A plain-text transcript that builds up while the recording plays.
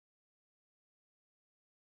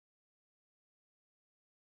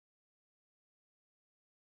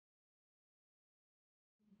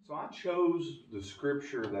So I chose the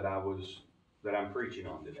scripture that I'm preaching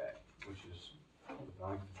on today, which is I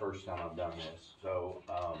think the first time I've done this. So,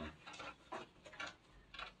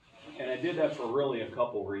 and I did that for really a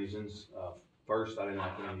couple reasons. First, I didn't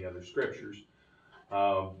like any of the other scriptures,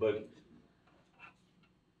 but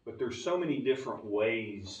there's so many different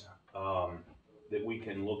ways that we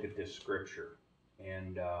can look at this scripture,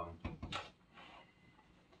 and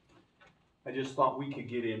I just thought we could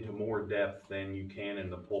get into more depth than you can in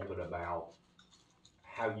the pulpit about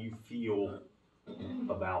how you feel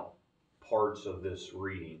about parts of this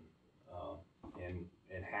reading,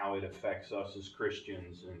 and how it affects us as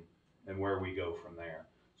Christians, and where we go from there.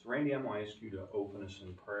 So Randy, I'm going to ask you to open us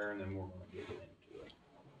in prayer, and then we're going to get into it.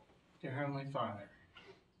 Dear Heavenly Father,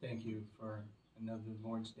 thank you for another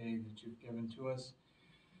Lord's Day that you've given to us.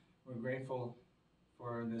 We're grateful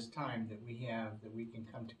for this time that we have, that we can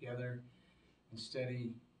come together and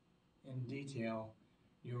study in detail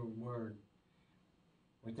your word.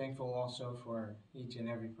 We're thankful also for each and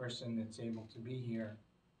every person that's able to be here.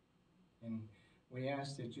 And we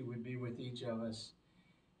ask that you would be with each of us.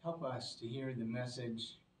 Help us to hear the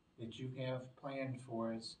message that you have planned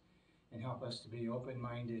for us, and help us to be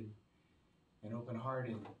open-minded and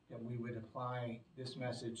open-hearted, that we would apply this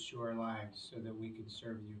message to our lives so that we can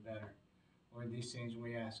serve you better. Lord, these things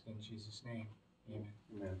we ask in Jesus' name. Amen.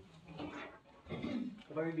 Amen.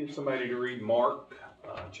 If I could get somebody to read Mark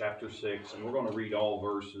chapter 6, and we're going to read all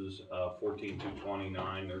verses 14 through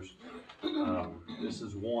 29. This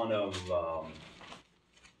is one of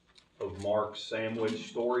Mark's sandwich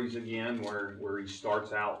stories again, where he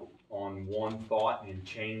starts out on one thought and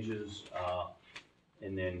changes,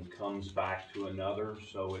 and then comes back to another.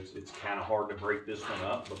 So it's kind of hard to break this one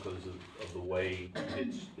up because of the way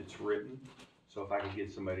it's written. So if I could get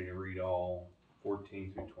somebody to read all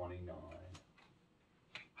 14 through 29.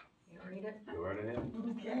 You read it? Go right ahead.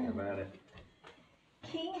 Okay. How about it?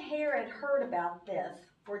 King Herod heard about this,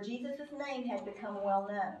 for Jesus' name had become well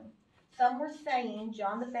known. Some were saying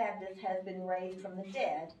John the Baptist has been raised from the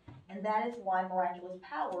dead, and that is why miraculous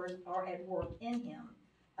powers are at work in him.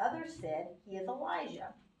 Others said he is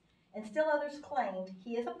Elijah, and still others claimed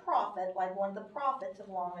he is a prophet like one of the prophets of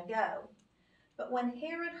long ago. But when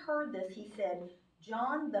Herod heard this, he said,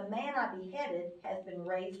 John, the man I beheaded, has been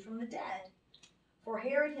raised from the dead. For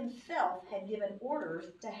Herod himself had given orders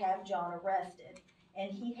to have John arrested,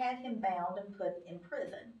 and he had him bound and put in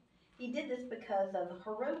prison. He did this because of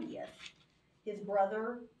Herodias, his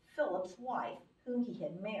brother Philip's wife, whom he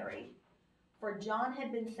had married. For John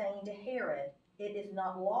had been saying to Herod, it is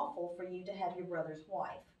not lawful for you to have your brother's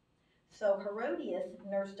wife. So Herodias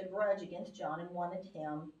nursed a grudge against John and wanted to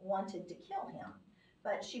kill him.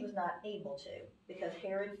 But she was not able to, because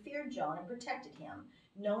Herod feared John and protected him,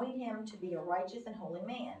 knowing him to be a righteous and holy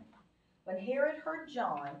man. When Herod heard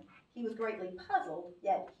John, he was greatly puzzled,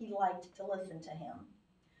 yet he liked to listen to him.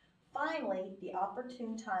 Finally, the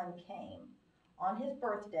opportune time came. On his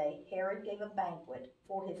birthday, Herod gave a banquet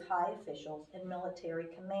for his high officials and military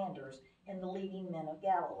commanders and the leading men of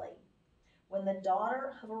Galilee. When the daughter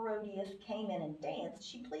of Herodias came in and danced,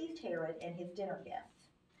 she pleased Herod and his dinner guests.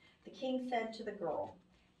 The king said to the girl,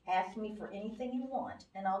 ask me for anything you want,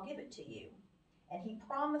 and I'll give it to you. And he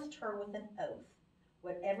promised her with an oath,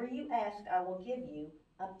 whatever you ask I will give you,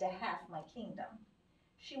 up to half my kingdom.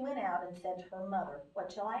 She went out and said to her mother,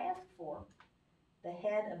 what shall I ask for? The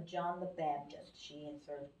head of John the Baptist, she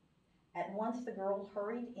answered. At once the girl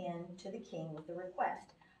hurried in to the king with the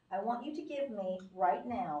request, I want you to give me right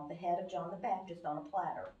now the head of John the Baptist on a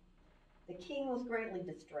platter. The king was greatly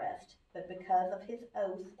distressed, but because of his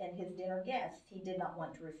oath and his dinner guests, he did not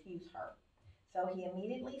want to refuse her. So he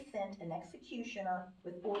immediately sent an executioner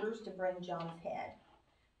with orders to bring John's head.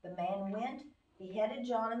 The man went, beheaded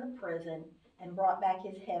John in the prison, and brought back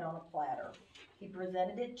his head on a platter. He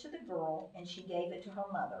presented it to the girl, and she gave it to her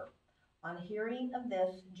mother. On hearing of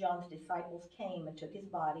this, John's disciples came and took his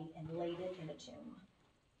body and laid it in a tomb.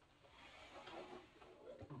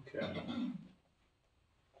 Okay.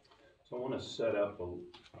 So I want to set up the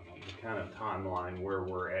kind of timeline where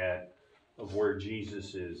we're at of where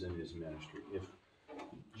Jesus is in his ministry. If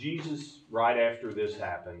Jesus, right after this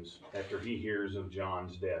happens, after he hears of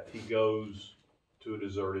John's death, he goes to a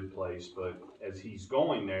deserted place, but as he's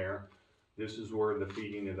going there, this is where the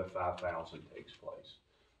feeding of the 5,000 takes place.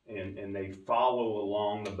 And they follow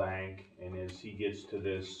along the bank, and as he gets to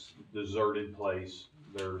this deserted place,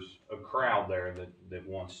 there's a crowd there that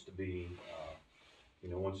wants to be,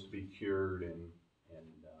 wants to be cured and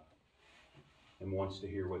wants to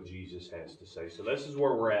hear what Jesus has to say. So this is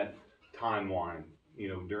where we're at timeline.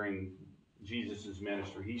 During Jesus'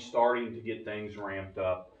 ministry, he's starting to get things ramped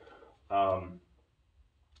up.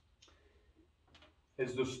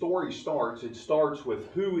 as the story starts, it starts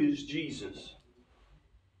with who is Jesus?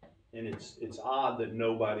 And it's odd that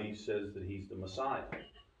nobody says that he's the Messiah.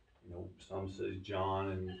 You know, some say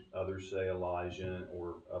John and others say Elijah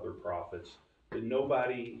or other prophets, but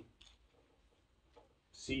nobody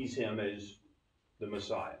sees him as the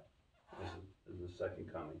Messiah, as the second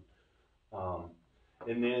coming.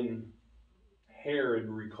 And then Herod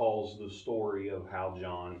recalls the story of how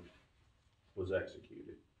John was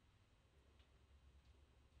executed.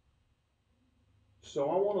 So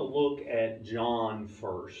I want to look at John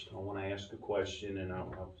first. I want to ask a question, and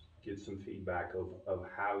I'll get some feedback of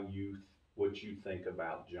what you think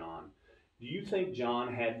about John. Do you think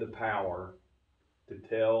John had the power to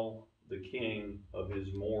tell the king of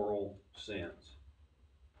his moral sins?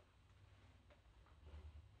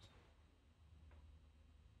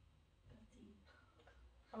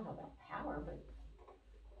 I don't know about power, but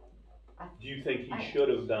Do you think he should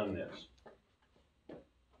have done this?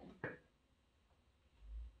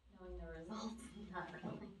 knowing the results, not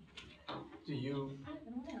really. I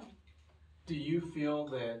don't know. Do you feel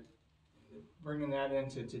that, bringing that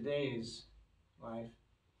into today's life,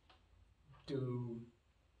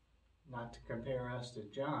 not to compare us to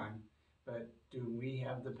John, but do we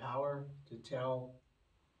have the power to tell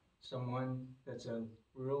someone that's a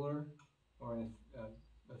ruler or an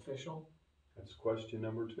official? That's question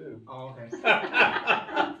number 2. Oh, okay.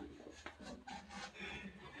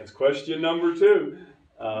 That's question number 2.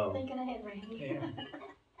 Thinking ahead, Randy. Yeah.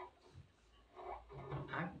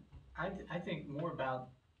 I think more about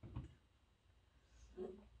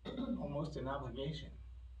almost an obligation.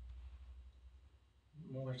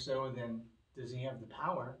 More so than does he have the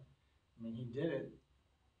power? I mean, he did it,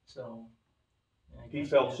 so. I He guess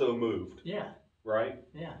felt so moved, Yeah, right?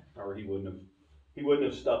 yeah. Or he wouldn't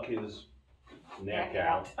have stuck his neck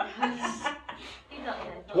out. He felt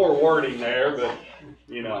good. Poor wording there, but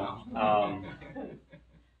you know. Wow.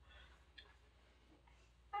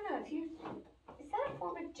 I don't know, is that a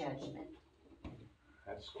form of judgment?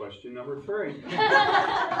 That's question number 3.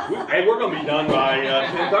 Hey, we're going to be done by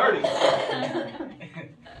 10:30.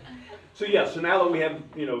 So so now that we have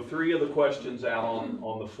 3 of the questions out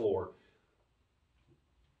on the floor,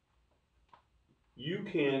 you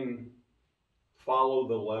can follow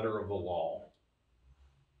the letter of the law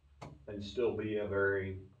and still be a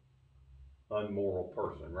very unmoral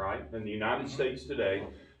person, right? In the United States today,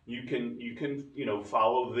 you can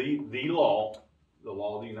follow the law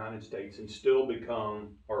of the United States and still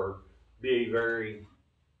become or be a very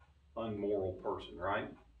unmoral person,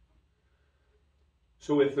 right?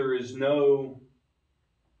 So if there is no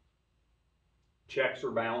checks or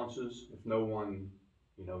balances, if no one,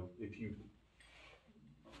 if you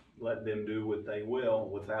let them do what they will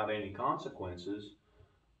without any consequences,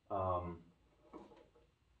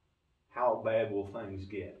 how bad will things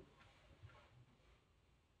get?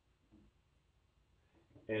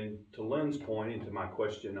 And to Lynn's point, and to my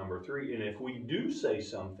question number 3, and if we do say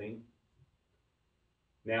something,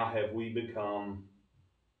 now have we become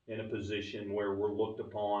in a position where we're looked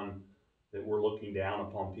upon, that we're looking down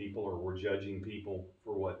upon people, or we're judging people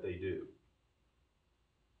for what they do?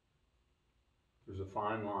 There's a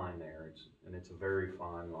fine line there, and it's a very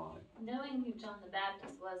fine line. Knowing who John the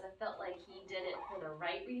Baptist was, I felt like he did it for the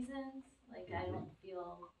right reasons. Like, I don't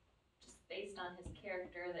feel, just based on his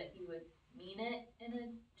character, that he would mean it in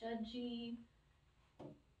a judgy,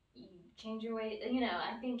 you change your way,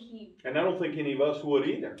 I think he... And I don't think any of us would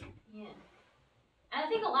either. Yeah. And I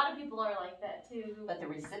think a lot of people are like that, too. But the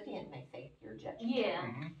recipient may think you're judging. Yeah.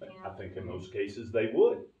 Mhm. I think in most cases they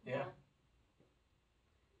would. Yeah.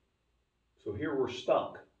 So here we're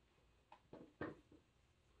stuck.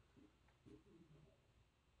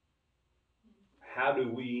 How do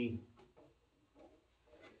we...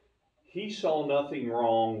 He saw nothing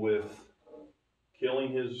wrong with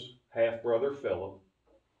killing his half-brother Philip,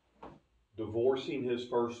 divorcing his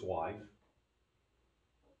first wife,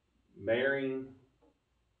 marrying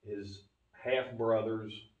his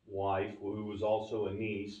half-brother's wife, who was also a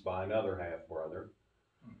niece by another half-brother.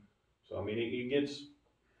 So, I mean, it gets...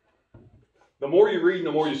 The more you read and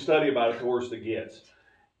the more you study about it, the worse it gets.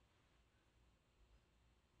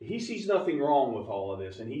 He sees nothing wrong with all of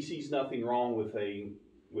this, and he sees nothing wrong with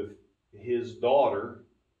his daughter,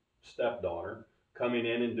 stepdaughter, coming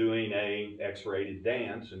in and doing a X-rated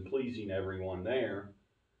dance and pleasing everyone there.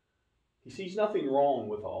 He sees nothing wrong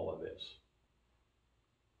with all of this.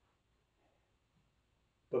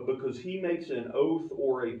 But because he makes an oath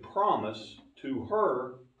or a promise to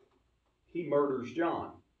her, he murders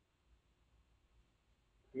John.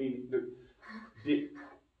 I mean,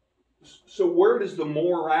 so where does the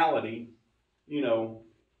morality,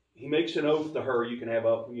 he makes an oath to her. You can have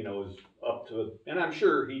up, is up to, and I'm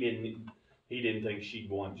sure he didn't think she'd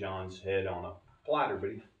want John's head on a platter,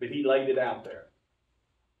 but he laid it out there.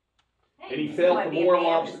 And he felt might the be a moral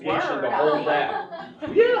man of his obligation word. to hold that.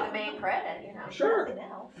 Give Yeah, the man credit, you know. Sure. Nothing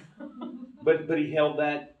else. but he held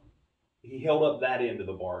up that end of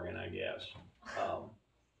the bargain, I guess.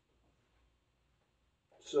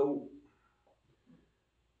 So,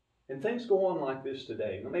 and things go on like this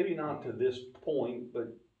today. Maybe not to this point,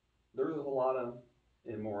 but there's a lot of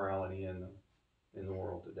immorality in the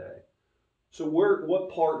world today. So, what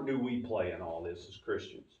part do we play in all this as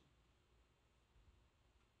Christians?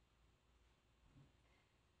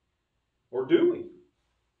 Or do we?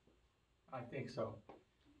 I think so.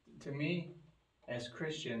 To me, as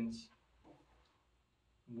Christians,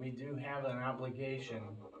 we do have an obligation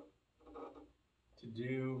to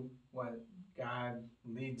do what God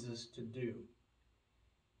leads us to do.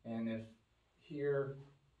 And if here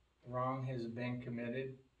wrong has been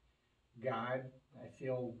committed, God, I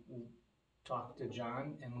feel, talked to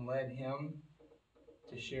John and led him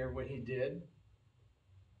to share what he did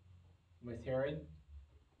with Herod.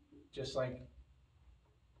 Just like,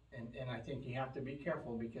 and I think you have to be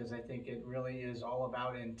careful, because I think it really is all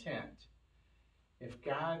about intent. If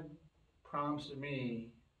God prompts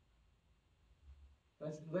me,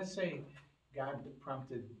 let's say God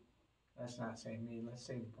prompted, let's not say me, let's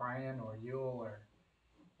say Brian or Yule or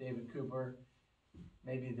David Cooper,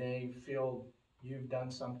 maybe they feel you've done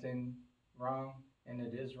something wrong, and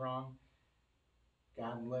it is wrong.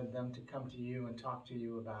 God led them to come to you and talk to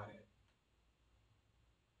you about it.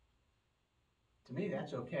 To me,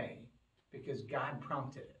 that's okay, because God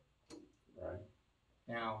prompted it. Right.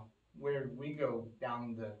 Now, where we go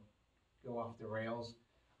off the rails,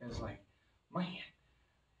 is like, man,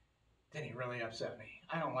 did he really upset me?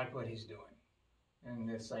 I don't like what he's doing. And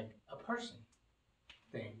it's like a person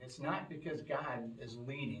thing. It's not because God is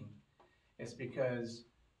leading. It's because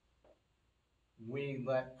we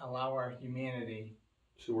allow our humanity.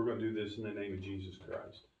 So we're going to do this in the name of Jesus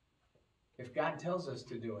Christ. If God tells us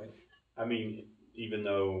to do it. I mean, even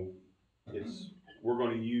though we're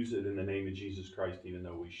going to use it in the name of Jesus Christ, even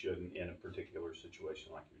though we shouldn't in a particular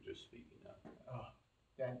situation like you're just speaking of. Oh,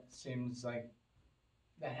 that seems like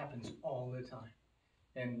that happens all the time.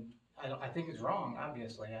 And I think it's wrong,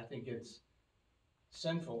 obviously. I think it's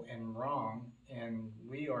sinful and wrong, and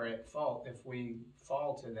we are at fault if we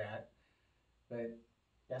fall to that. But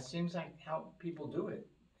that seems like how people do it.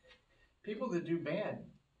 People that do bad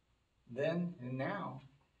then and now,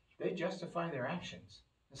 they justify their actions.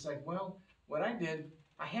 It's like, well, what I did,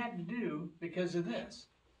 I had to do because of this.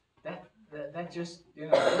 That just,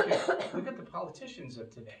 look at the politicians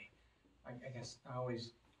of today. I guess I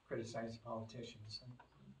always criticize the politicians. I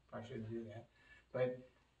probably shouldn't do that. But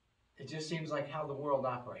it just seems like how the world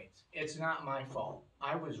operates. It's not my fault.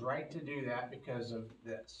 I was right to do that because of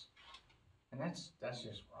this. And that's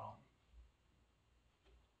just wrong.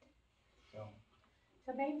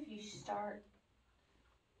 So maybe if you start,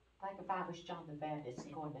 like if I was John the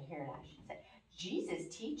Baptist going to Herod, I should say,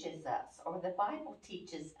 Jesus teaches us, or the Bible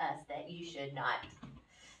teaches us, that you should not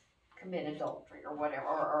commit adultery or whatever,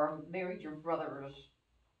 or marry your brother's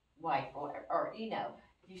wife, or whatever, or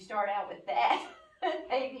if you start out with that,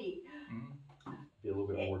 maybe Be a little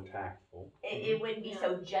bit more tactful. it wouldn't be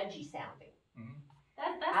so judgy sounding.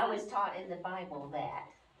 I was taught in the Bible that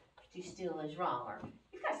to steal is wrong, or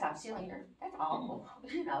you've got to stop stealing, that's awful,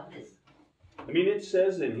 just. I mean, it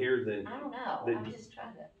says in here I don't know, that, I'm just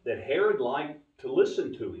trying to. that Herod liked to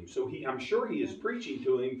listen to him. So I'm sure he is preaching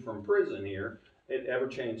to him from prison here, at every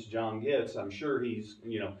chance John gets. I'm sure he's,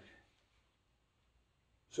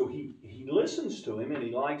 so he listens to him and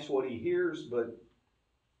he likes what he hears, but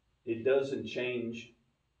it doesn't change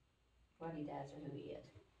What he does or who he is.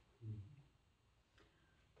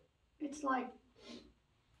 It's like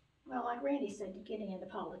Randy said, getting into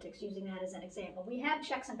politics, using that as an example. We have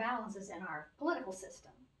checks and balances in our political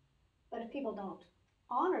system. But if people don't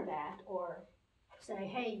honor that or say,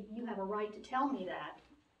 hey, you have a right to tell me that.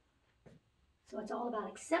 So it's all about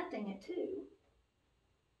accepting it too.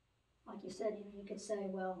 Like you said, you could say,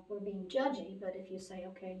 well, we're being judgy, but if you say,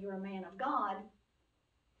 okay, you're a man of God,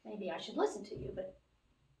 maybe I should listen to you, but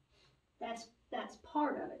that's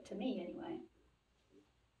part of it, to me anyway.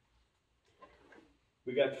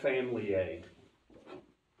 We got family A.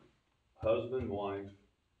 Husband, wife,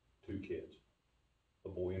 2 kids. A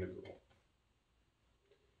boy and a girl.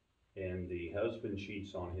 And the husband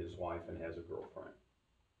cheats on his wife and has a girlfriend.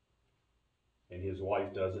 And his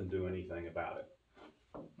wife doesn't do anything about it.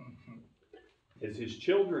 As his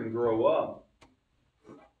children grow up,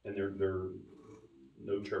 and they're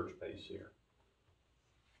no church base here,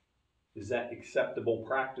 is that acceptable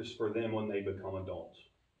practice for them when they become adults?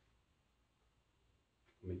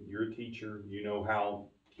 I mean, you're a teacher, you know how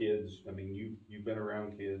kids, I mean, you've been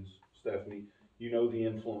around kids, Stephanie, you know the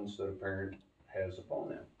influence that a parent has upon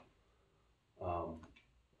them.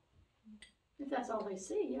 If that's all they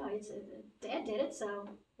see, yeah, Dad did it, so.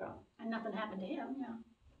 Yeah. And nothing happened to him, yeah.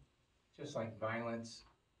 Just like violence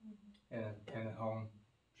in a home.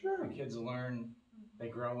 Sure. The kids learn, they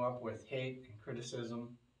grow up with hate and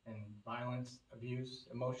criticism and violence, abuse,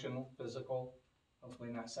 emotional, physical, hopefully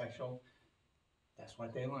not sexual. That's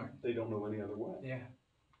what they learn. They don't know any other way. Yeah.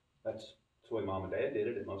 That's the way mom and dad did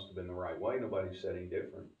it. It must have been the right way. Nobody said any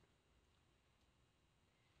different.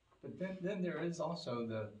 But then there is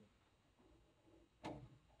also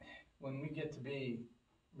when we get to be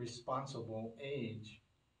responsible age,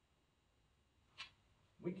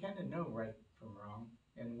 we kind of know right from wrong,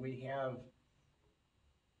 and we have,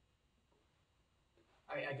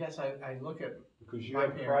 I guess I look at, Because you My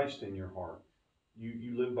have parents- Christ in your heart.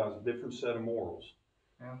 You live by a different set of morals.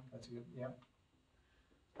 yeah, that's a good, yeah.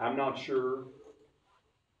 I'm not sure.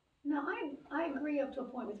 No, I agree up to a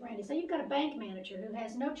point with Randy. So you've got a bank manager who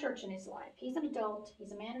has no church in his life. He's an adult,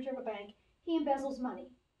 he's a manager of a bank, he embezzles money.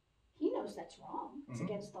 He knows that's wrong, it's Mhm.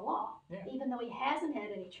 against the law, Yeah. even though he hasn't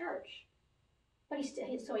had any church. But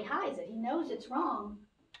so he hides it, he knows it's wrong.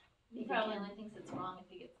 He If he probably can- only thinks it's wrong if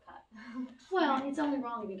he gets caught. Well, it's only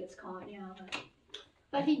wrong if he gets caught, yeah.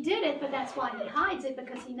 But he did it, but that's why he hides it,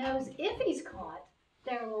 because he knows if he's caught,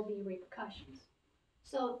 there will be repercussions.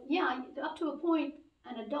 So, yeah, up to a point,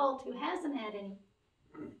 an adult who hasn't had any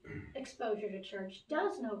exposure to church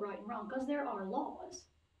does know right and wrong, because there are laws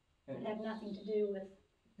that have nothing to do with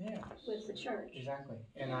Yeah, the church. exactly.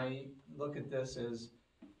 And I look at this as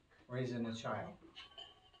raising a child.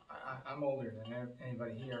 I'm older than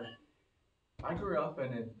anybody here. I grew up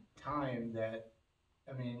in a time that,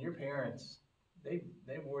 I mean, your parents,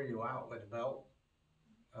 they wore you out with a belt,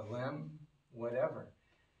 a limb, whatever.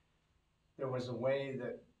 There was a way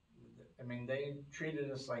that, I mean, they treated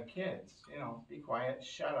us like kids, you know, be quiet,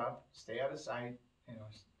 shut up, stay out of sight, you know,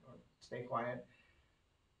 or stay quiet.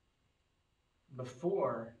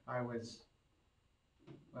 Before I was,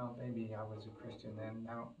 well, maybe I was a Christian then,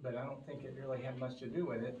 but I don't think it really had much to do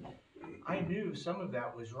with it. I knew some of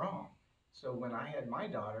that was wrong. So when I had my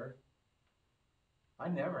daughter, I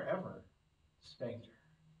never ever spanked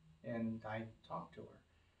her, and I talked to her,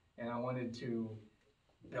 and I wanted to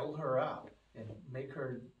build her up and make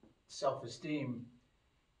her self-esteem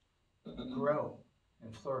grow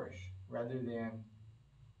and flourish rather than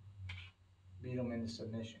beat them into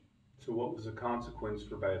submission. So what was the consequence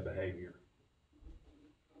for bad behavior?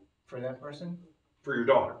 For that person, For your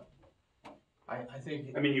daughter? I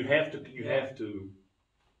think I mean, you have to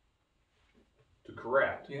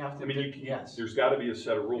correct. you have to I mean, do, yes. there's gotta be a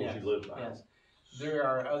set of rules Yes, you live by. Yes, there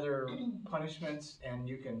are other punishments and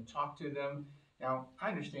you can talk to them. Now, I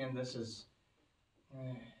understand this is,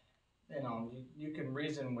 you know, you can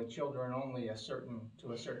reason with children only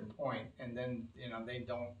to a certain point, and then, you know, they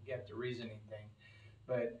don't get the reasoning thing.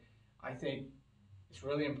 But I think it's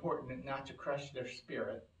really important not to crush their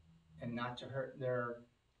spirit and not to hurt their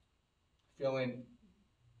feeling.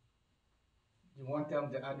 You want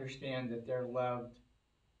them to understand that they're loved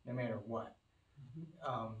no matter what.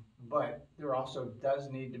 But there also does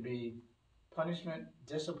need to be punishment,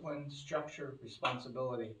 discipline, structure,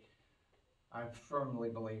 responsibility. I firmly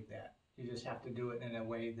believe that. You just have to do it in a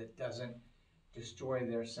way that doesn't destroy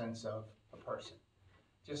their sense of a person.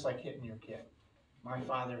 Just like hitting your kid. My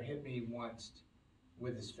father hit me once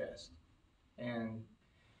with his fist. And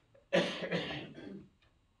I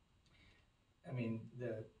mean,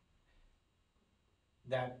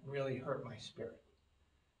 that really hurt my spirit.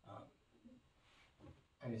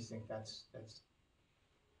 I just think that's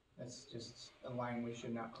just a line we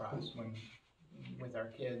should not cross with our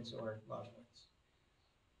kids or loved ones.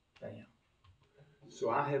 But, yeah.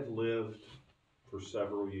 So I have lived for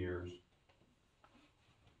several years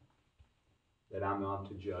that I'm not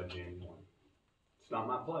to judge anyone. It's not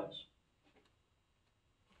my place.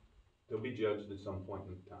 They'll be judged at some point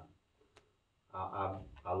in time.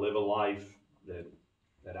 I live a life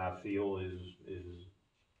that I feel is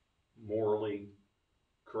morally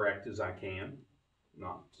correct as I can.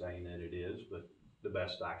 Not saying that it is, but the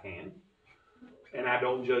best I can. And I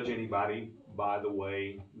don't judge anybody by the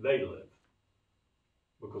way they live,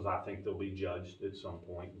 because I think they'll be judged at some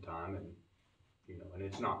point in time, and you know, and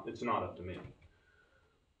it's not up to me.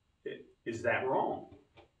 Is that wrong?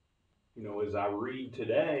 You know, as I read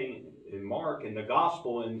today in Mark, in the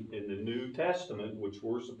Gospel, in the New Testament, which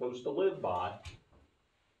we're supposed to live by,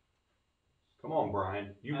 Come on,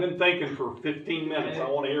 Brian. You've been thinking for 15 minutes. I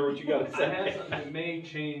want to hear what you got to I have say. something that may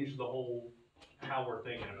change the whole how we're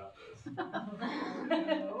thinking about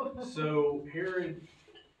this. So Herod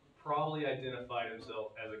probably identified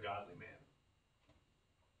himself as a godly man.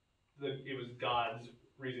 It was God's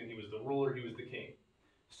reason he was the ruler, he was the king.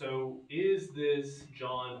 So is this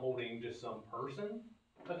John holding just some person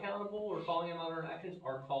accountable or calling him out on their actions,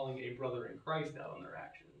 or calling a brother in Christ out on their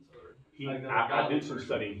actions? Or I did some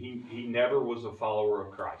studying. He never was a follower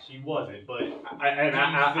of Christ. He wasn't, but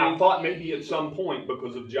I thought maybe at some point,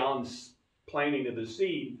 because of John's planting of the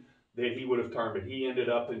seed, that he would have turned, but he ended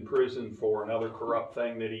up in prison for another corrupt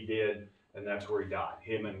thing that he did, and that's where he died.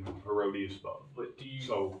 Him and Herodias both. But do you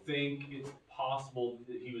So- think it's possible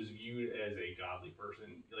that he was viewed as a godly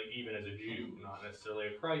person, like even as a Jew, not necessarily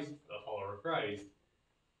a follower of Christ?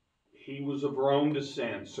 He was of Rome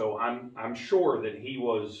descent, so I'm sure that he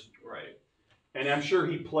was, Right. and I'm sure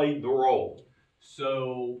he played the role.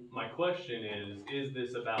 So my question is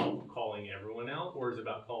this about calling everyone out, or is it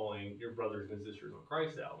about calling your brothers and sisters in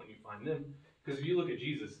Christ out when you find them? Because if you look at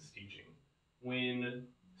Jesus' teaching, when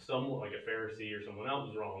someone like a Pharisee or someone else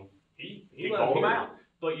was wrong, he let called them hear out. it.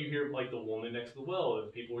 But you hear like the woman next to the well,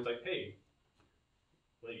 and people were like, "Hey,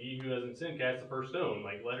 like he who hasn't sinned, cast the first stone."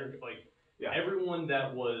 Like let her like. Yeah. Everyone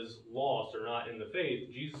that was lost or not in the faith,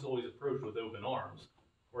 Jesus always approached with open arms.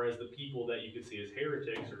 Whereas the people that you could see as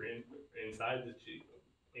heretics or inside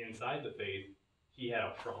the faith, he had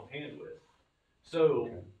a strong hand with. So,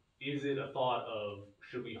 is it a thought of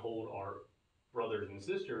should we hold our brothers and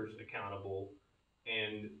sisters accountable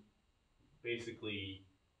and basically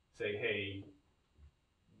say, hey,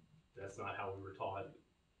 that's not how we were taught?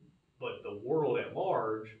 But the world at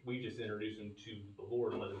large, we just introduce them to the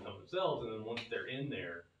Lord and let them come themselves. And then once they're in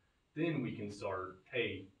there, then we can start,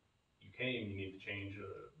 hey, you came, you need to change.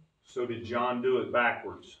 So did John do it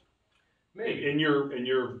backwards? Maybe. In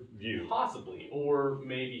your view, Possibly. Or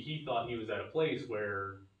maybe he thought he was at a place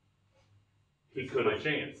where he this is could my have.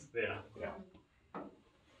 chance. Yeah.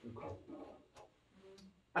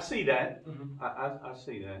 I see that. Mhm. I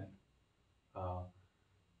see that.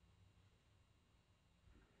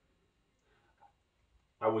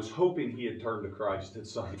 I was hoping he had turned to Christ at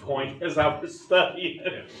some point as I was studying.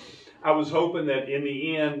 Yeah. I was hoping that in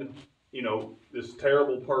the end, this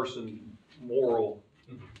terrible person,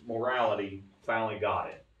 morality, finally got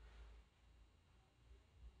it.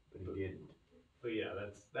 But he didn't. But yeah,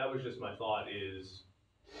 that was just my thought is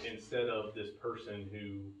instead of this person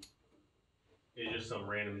who is just some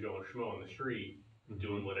random Joe Schmo on the street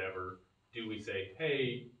doing whatever, do we say,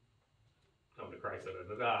 hey, come to Christ, da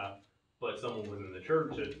da da da, but someone was in the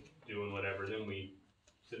church doing whatever, then we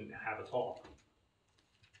didn't have a talk.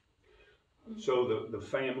 So the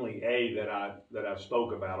family A that I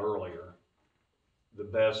spoke about earlier, the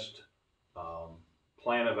best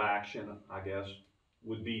plan of action, I guess,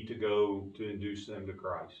 would be to go to induce them to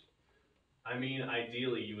Christ. I mean,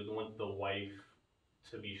 ideally, you would want the wife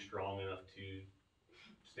to be strong enough to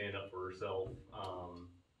stand up for herself,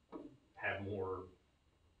 have more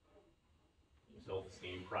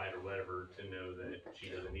self-esteem, pride, or whatever, to know that she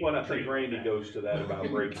doesn't need. Well, I to think treat Randy like that. goes to that about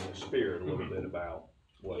breaking the spirit a little bit about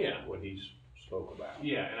what he's spoke about.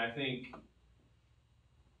 Yeah, and I think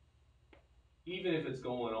even if it's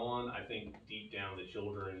going on, I think deep down the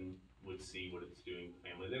children would see what it's doing to the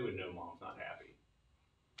family. They would know mom's not happy.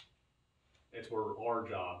 It's our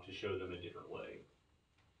job to show them a different way.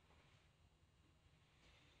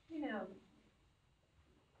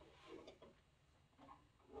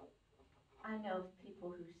 I know of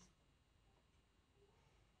people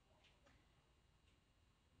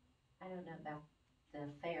I don't know about the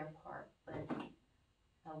affair part, but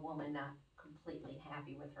a woman not completely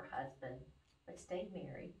happy with her husband, but stayed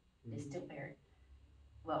married, is still married.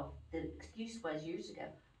 Well, the excuse was years ago,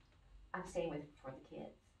 I'm staying with for the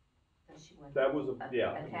kids. So she went. That was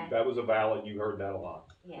Okay. that was a valid. You heard that a lot.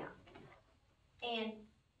 Yeah. And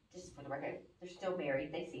just for the record, they're still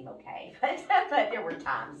married. They seem okay, but there were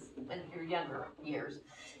times in your younger years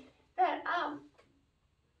that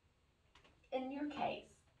in your case,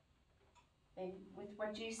 and with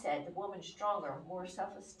what you said, the woman's stronger, more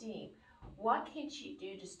self-esteem. What can she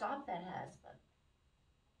do to stop that husband?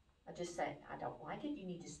 I just say, I don't like it. You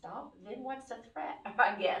need to stop. Then what's the threat?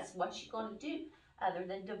 I guess what's she going to do other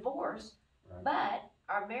than divorce? Right.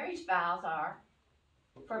 But our marriage vows are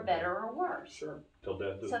for better or worse. Sure. Till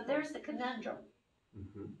death do us So part. there's the conundrum.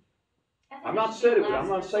 Mhm. I think I'm it not should be saying a I'm last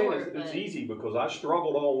not saying resort, it's but- easy because I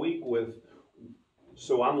struggled all week with.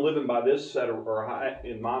 So I'm living by this set of,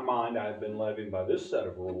 in my mind, I've been living by this set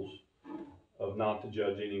of rules of not to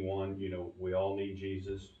judge anyone. We all need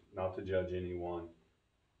Jesus, not to judge anyone.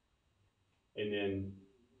 And then,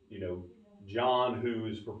 John, who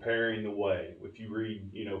is preparing the way. If you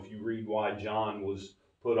read why John was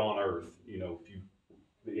put on earth,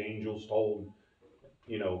 the angels told,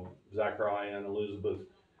 Zachariah and Elizabeth,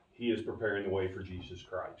 he is preparing the way for Jesus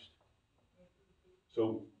Christ.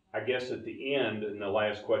 So I guess at the end, and the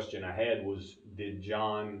last question I had was, did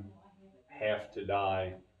John have to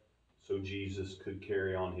die so Jesus could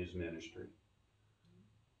carry on his ministry?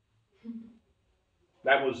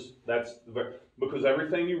 Because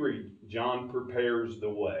everything you read, John prepares the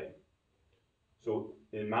way. So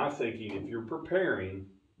in my thinking, if you're preparing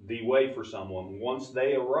the way for someone, once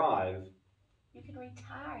they arrive, You can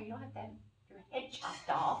retire. You don't have to have your head chopped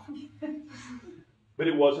off. but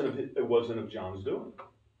it wasn't of John's doing.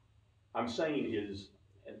 I'm saying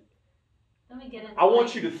Let me get into I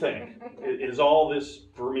want you to think, is all this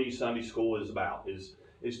for me Sunday school is about, is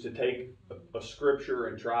to take a scripture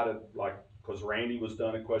and try to, like, because Randy was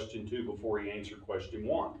done at question 2 before he answered question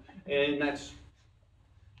 1. And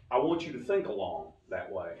I want you to think along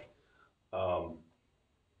that way. I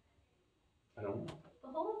don't know.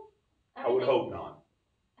 I would hope not.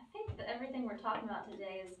 I think that everything we're talking about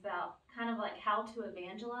today is about kind of like how to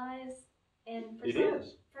evangelize. And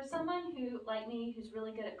for someone who, like me, who's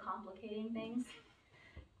really good at complicating things,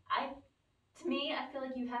 to me, I feel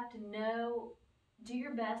like you have to do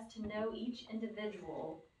your best to know each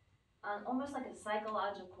individual on almost like a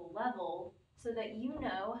psychological level so that you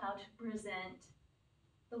know how to present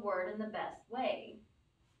the word in the best way,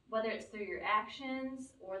 whether it's through your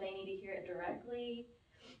actions or they need to hear it directly.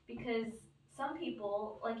 Because some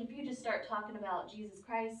people, like if you just start talking about Jesus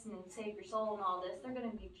Christ and save your soul and all this, they're going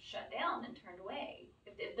to be shut down and turned away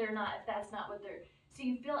if that's not what they're. So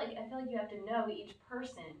I feel like you have to know each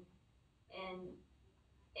person and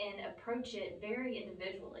approach it very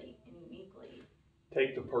individually and uniquely.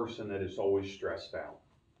 Take the person that is always stressed out.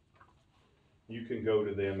 You can go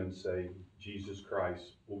to them and say, Jesus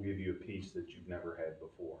Christ will give you a peace that you've never had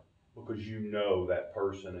before, because you know that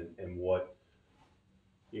person and what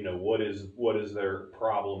is their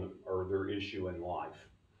problem or their issue in life.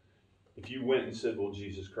 If you went and said, well,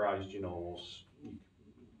 Jesus Christ, you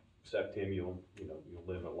accept him, you'll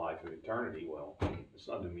live a life of eternity. Well, it's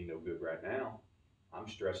not doing me no good right now. I'm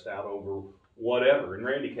stressed out over whatever. In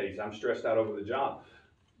Randy's case, I'm stressed out over the job.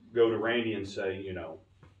 Go to Randy and say,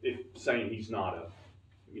 if saying he's not a,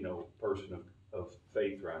 person of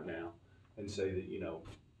faith right now, and say that,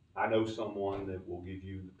 I know someone that will give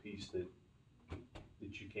you the peace that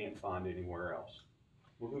you can't find anywhere else.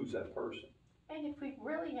 Well, who's that person? And if we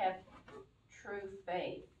really have true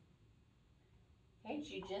faith, can't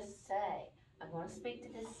you just say, I'm going to speak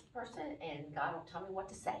to this person and God will tell me what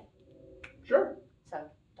to say? Sure. So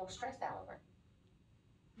don't stress out over it.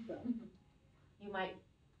 You might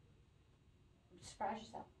surprise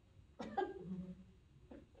yourself.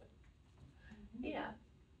 Yeah.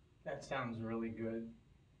 That sounds really good,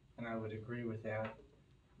 and I would agree with that,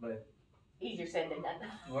 but, Easier said than done.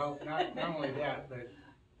 well, not only that, but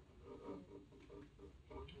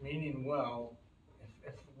meaning well,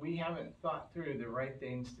 if we haven't thought through the right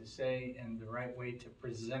things to say and the right way to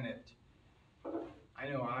present it, I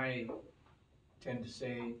know I tend to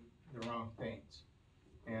say the wrong things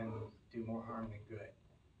and do more harm than good.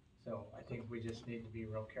 So I think we just need to be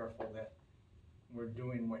real careful that we're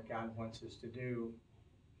doing what God wants us to do.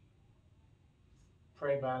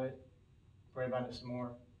 Pray about it some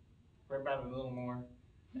more, pray about it a little more,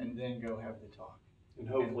 and then go have the talk. And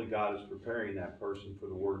hopefully God is preparing that person for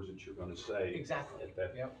the words that you're going to say. Exactly. At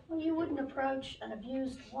that. Yep. Well, you wouldn't approach an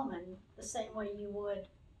abused woman the same way you would,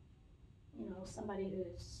 somebody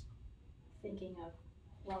who's thinking of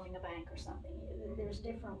robbing a bank or something. There's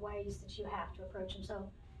different ways that you have to approach them. So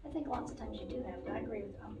I think lots of times you do have to, I agree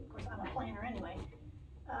with, of course, I'm a planner anyway.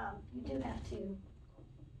 You do have to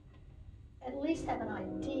at least have an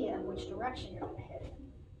idea of which direction you're going to head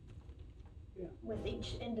in. Yeah. With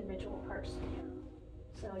each individual person.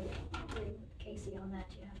 So yeah, I agree with Casey on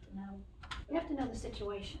that. You have to know the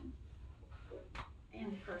situation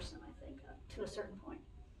and the person, I think, to a certain point.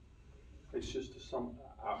 It's just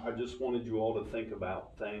I just wanted you all to think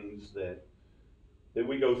about things that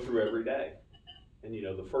we go through every day. And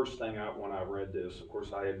the first thing when I read this, of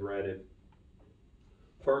course I had read it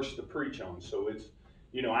first to preach on. So it's,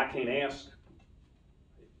 I can't ask,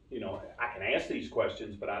 I can ask these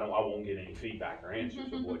questions, but I won't get any feedback or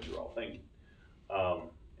answers of what you're all thinking.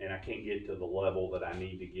 And I can't get to the level that I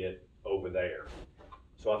need to get over there.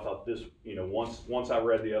 So I thought this, once I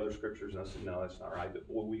read the other scriptures, and I said, no, that's not right. But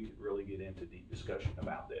boy, we could really get into deep discussion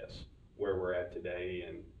about this, where we're at today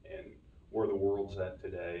and where the world's at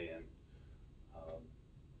today and,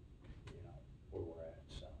 where we're at.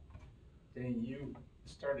 So Denny, you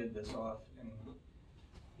started this off, and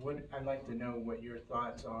I'd like to know what your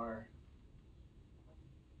thoughts are.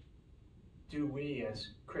 Do we as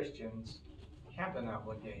Christians have an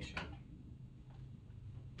obligation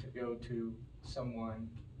to go to someone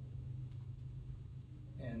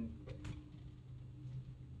and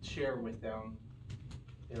share with them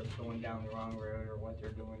they're going down the wrong road or what they're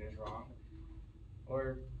doing is wrong?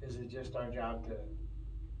 Or is it just our job to,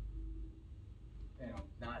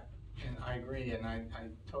 not, and I agree, and I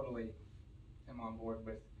totally am on board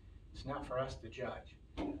with, it's not for us to judge.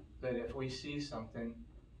 But if we see something,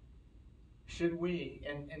 should we,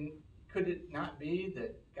 and could it not be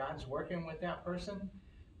that God's working with that person?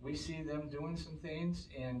 We see them doing some things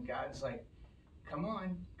and God's like, come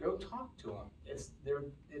on, go talk to them.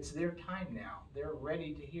 It's their time now. They're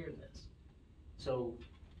ready to hear this. So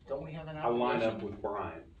don't we have an I obligation? line up with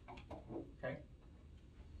Brian. Okay.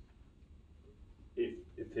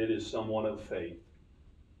 If it is someone of faith,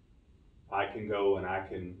 I can go and I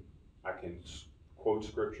can quote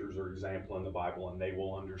scriptures or example in the Bible and they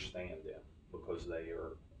will understand them because they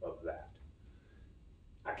are of that.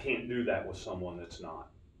 I can't do that with someone that's not,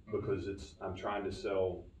 because I'm trying to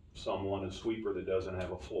sell someone a sweeper that doesn't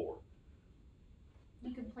have a floor.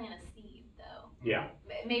 You can plant a seed, though. Yeah.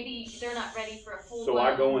 Maybe they're not ready for a full So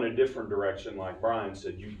I go in a different direction, like Brian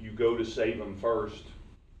said. You go to save them first,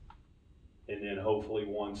 and then hopefully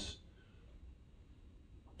once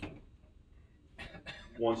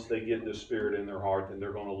they get the Spirit in their heart, then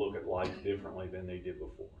they're going to look at life differently than they did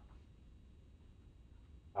before.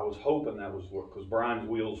 I was hoping that was what, because Brian's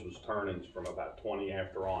wheels was turning from about 20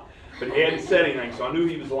 after on. But he hadn't said anything, so I knew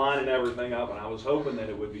he was lining everything up, and I was hoping that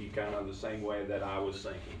it would be kind of the same way that I was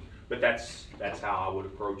thinking. But that's how I would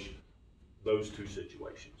approach those two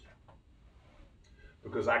situations.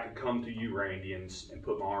 Because I could come to you, Randy, and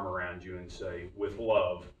put my arm around you and say, with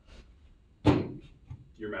love,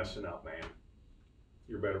 you're messing up, man.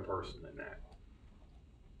 You're a better person than that.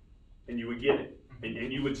 And you would get it.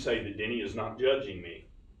 And you would say that Denny is not judging me.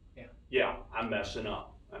 Yeah, I'm messing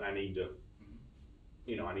up, and I need to,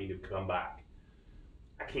 I need to come back.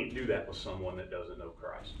 I can't do that with someone that doesn't know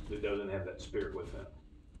Christ, that doesn't have that Spirit within them,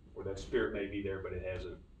 or that Spirit may be there, but it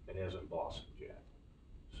hasn't blossomed yet.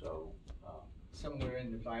 So somewhere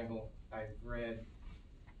in the Bible, I've read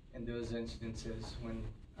in those instances when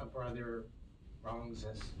a brother wrongs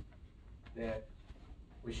us, that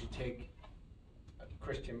we should take a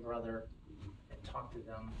Christian brother and talk to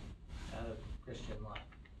them out of Christian life.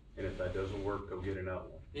 And if that doesn't work, go get another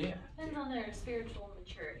one. Yeah. Depends on their spiritual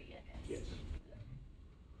maturity, I guess. Yes.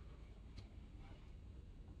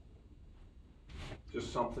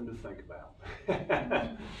 Just something to think about.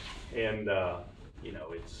 And,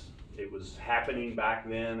 it was happening back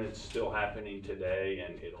then, it's still happening today,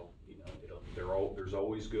 and there's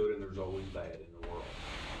always good and there's always bad in the world.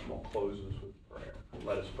 I'm going to close this with prayer.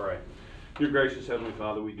 Let us pray. Dear gracious Heavenly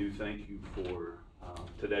Father, we do thank you for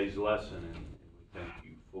today's lesson, and we thank you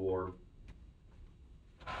for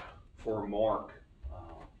Mark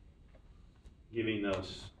giving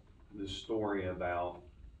us this story about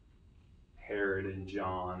Herod and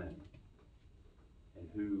John and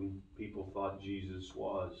who people thought Jesus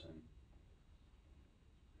was, and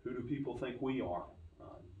who do people think we are?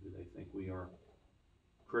 Do they think we are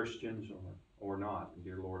Christians or not? And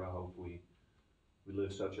dear Lord, I hope we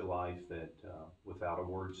live such a life that without a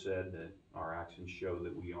word said, that our actions show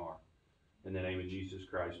that we are. In the name of Jesus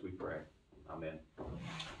Christ we pray. Amen.